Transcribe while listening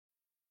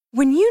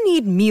When you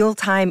need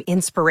mealtime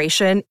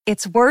inspiration,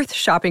 it's worth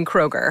shopping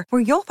Kroger,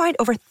 where you'll find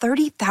over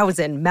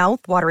 30,000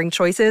 mouth-watering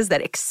choices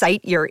that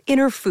excite your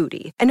inner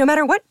foodie. And no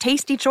matter what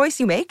tasty choice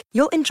you make,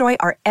 you'll enjoy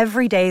our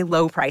everyday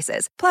low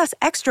prices, plus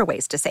extra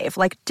ways to save,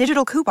 like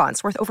digital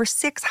coupons worth over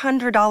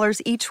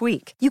 $600 each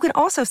week. You can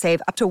also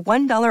save up to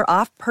 $1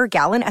 off per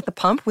gallon at the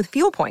pump with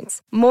fuel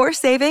points. More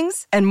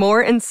savings and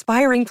more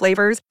inspiring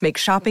flavors make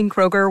shopping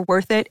Kroger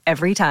worth it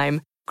every time.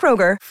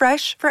 Kroger,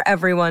 fresh for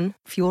everyone.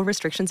 Fuel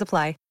restrictions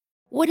apply.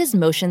 What does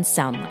motion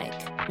sound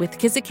like? With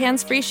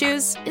Kizikans free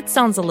shoes, it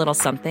sounds a little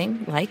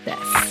something like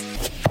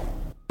this.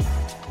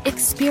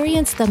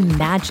 Experience the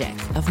magic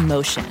of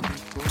motion.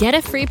 Get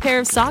a free pair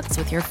of socks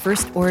with your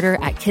first order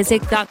at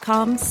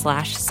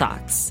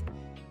kizik.com/socks.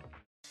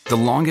 The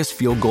longest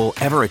field goal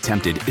ever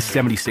attempted is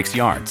 76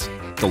 yards.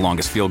 The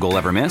longest field goal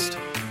ever missed?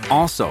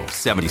 Also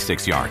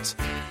 76 yards.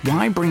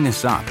 Why bring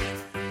this up?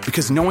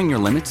 Because knowing your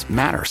limits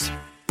matters,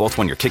 both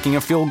when you're kicking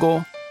a field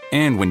goal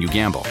and when you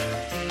gamble.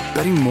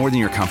 Betting more than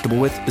you're comfortable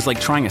with is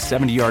like trying a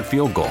 70-yard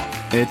field goal.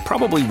 It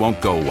probably won't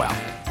go well.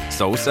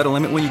 So set a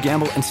limit when you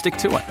gamble and stick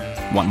to it.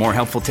 Want more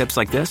helpful tips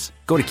like this?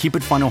 Go to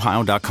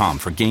keepitfunohio.com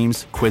for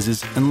games,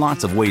 quizzes, and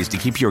lots of ways to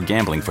keep your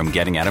gambling from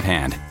getting out of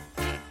hand.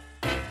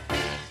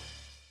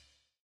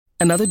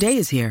 Another day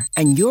is here,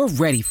 and you're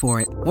ready for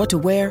it. What to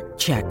wear?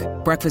 Check.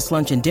 Breakfast,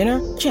 lunch, and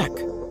dinner? Check.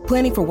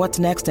 Planning for what's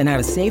next and how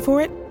to save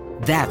for it?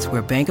 That's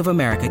where Bank of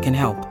America can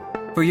help.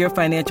 For your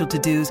financial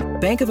to-dos,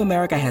 Bank of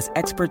America has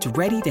experts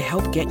ready to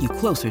help get you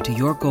closer to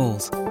your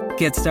goals.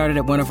 Get started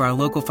at one of our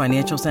local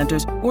financial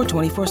centers or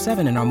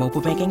 24/7 in our mobile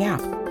banking app.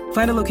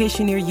 Find a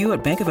location near you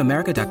at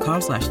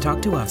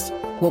bankofamerica.com/talktous.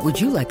 What would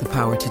you like the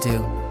power to do?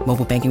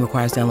 Mobile banking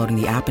requires downloading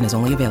the app and is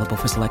only available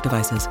for select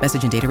devices.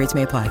 Message and data rates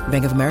may apply.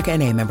 Bank of America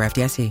NA, member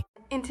FDIC.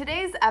 In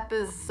today's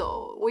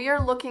episode, we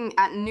are looking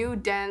at New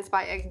Dance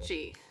by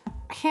XG.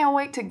 I can't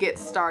wait to get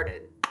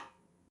started.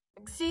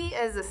 XG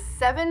is a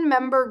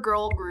 7-member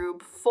girl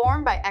group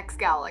formed by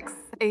XGALAX,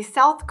 a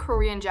South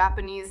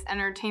Korean-Japanese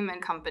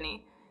entertainment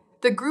company.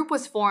 The group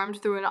was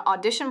formed through an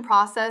audition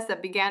process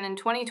that began in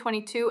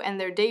 2022, and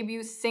their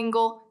debut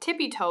single,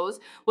 Tippy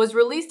Toes, was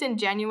released in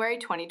January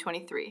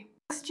 2023.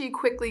 XG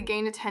quickly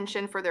gained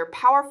attention for their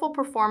powerful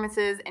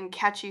performances and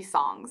catchy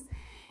songs,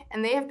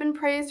 and they have been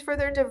praised for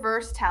their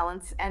diverse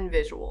talents and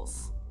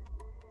visuals.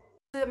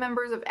 The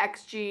members of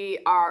XG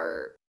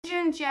are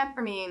Jun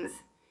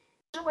Japanese,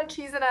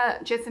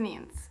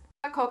 Japanese,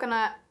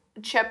 Coconut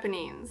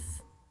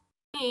Japanese,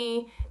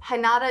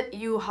 Hanada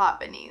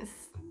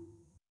Japanese,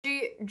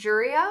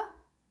 Juria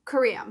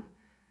Korean,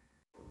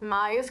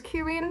 Mayas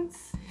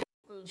Koreans,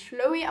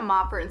 Chloe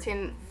Amaper.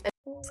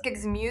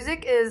 Skig's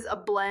music is a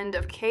blend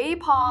of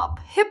K-pop,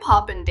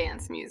 hip-hop, and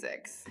dance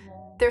musics.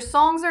 Their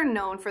songs are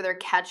known for their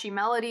catchy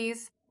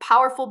melodies,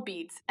 powerful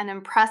beats, and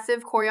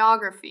impressive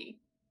choreography.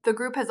 The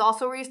group has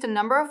also released a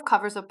number of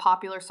covers of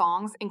popular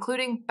songs,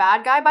 including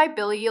Bad Guy by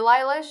Billie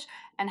Eilish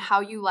and How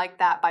You Like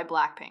That by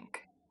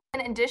Blackpink. In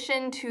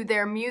addition to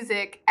their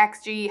music,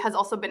 XG has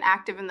also been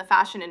active in the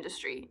fashion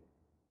industry.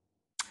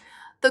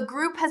 The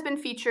group has been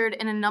featured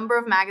in a number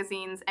of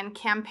magazines and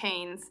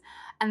campaigns,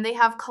 and they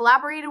have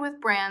collaborated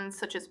with brands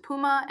such as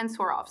Puma and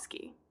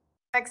Swarovski.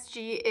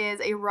 XG is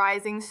a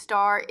rising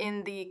star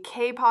in the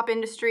K-pop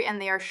industry,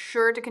 and they are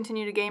sure to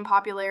continue to gain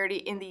popularity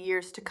in the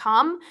years to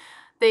come.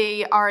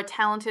 They are a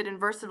talented and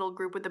versatile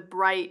group with a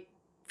bright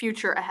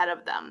future ahead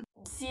of them.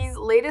 XG's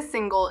latest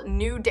single,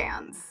 New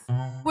Dance,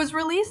 was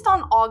released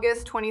on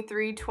August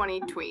 23,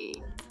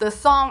 2020. The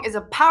song is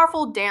a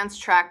powerful dance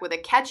track with a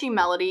catchy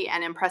melody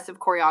and impressive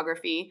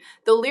choreography.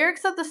 The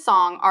lyrics of the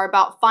song are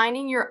about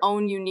finding your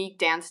own unique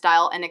dance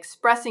style and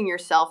expressing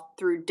yourself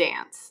through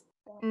dance.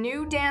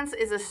 New Dance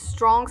is a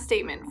strong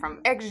statement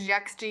from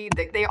XG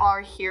that they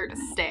are here to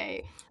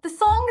stay. The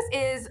song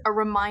is a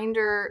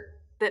reminder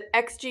that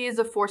XG is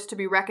a force to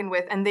be reckoned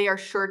with, and they are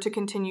sure to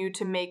continue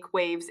to make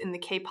waves in the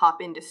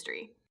K-pop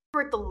industry.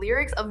 The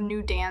lyrics of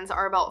New Dance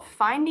are about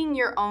finding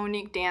your own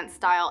unique dance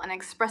style and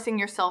expressing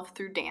yourself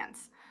through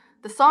dance.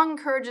 The song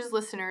encourages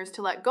listeners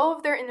to let go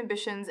of their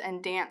inhibitions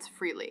and dance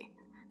freely.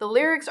 The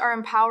lyrics are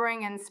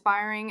empowering and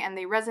inspiring, and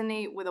they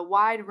resonate with a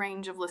wide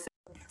range of listeners.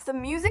 The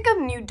music of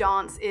New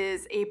Dance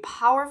is a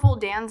powerful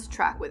dance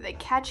track with a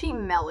catchy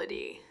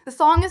melody. The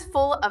song is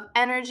full of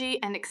energy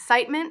and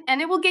excitement,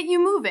 and it will get you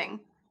moving.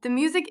 The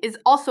music is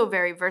also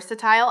very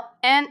versatile,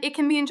 and it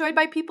can be enjoyed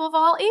by people of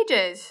all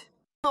ages.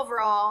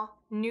 Overall,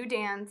 New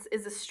Dance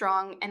is a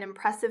strong and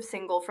impressive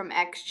single from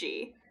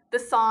XG. The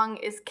song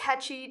is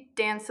catchy,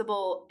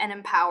 danceable, and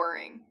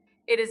empowering.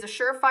 It is a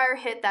surefire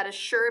hit that is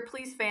sure to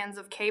please fans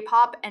of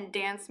K-pop and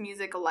dance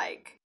music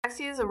alike.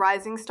 XG is a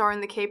rising star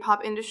in the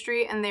K-pop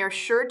industry, and they are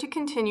sure to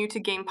continue to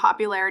gain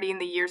popularity in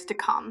the years to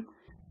come.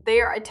 They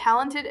are a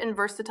talented and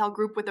versatile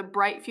group with a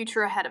bright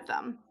future ahead of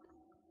them.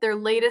 Their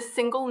latest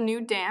single,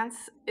 New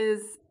Dance,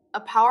 is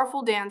a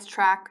powerful dance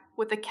track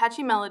with a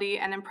catchy melody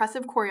and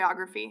impressive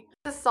choreography.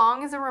 The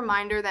song is a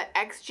reminder that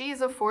XG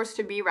is a force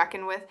to be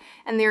reckoned with,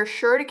 and they are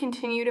sure to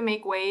continue to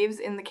make waves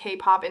in the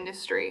K-pop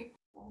industry.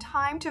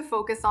 Time to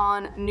focus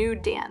on New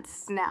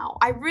Dance now.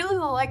 I really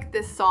like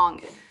this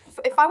song.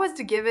 If I was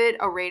to give it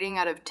a rating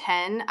out of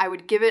 10, I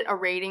would give it a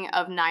rating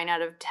of 9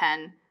 out of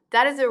 10.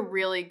 That is a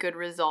really good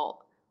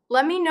result.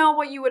 Let me know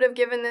what you would have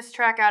given this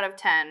track out of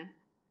 10.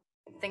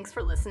 Thanks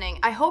for listening.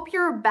 I hope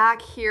you're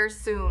back here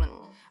soon.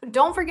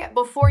 Don't forget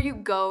before you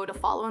go to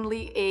follow and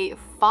leave a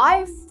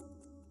 5-star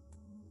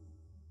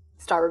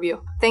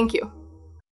review. Thank you.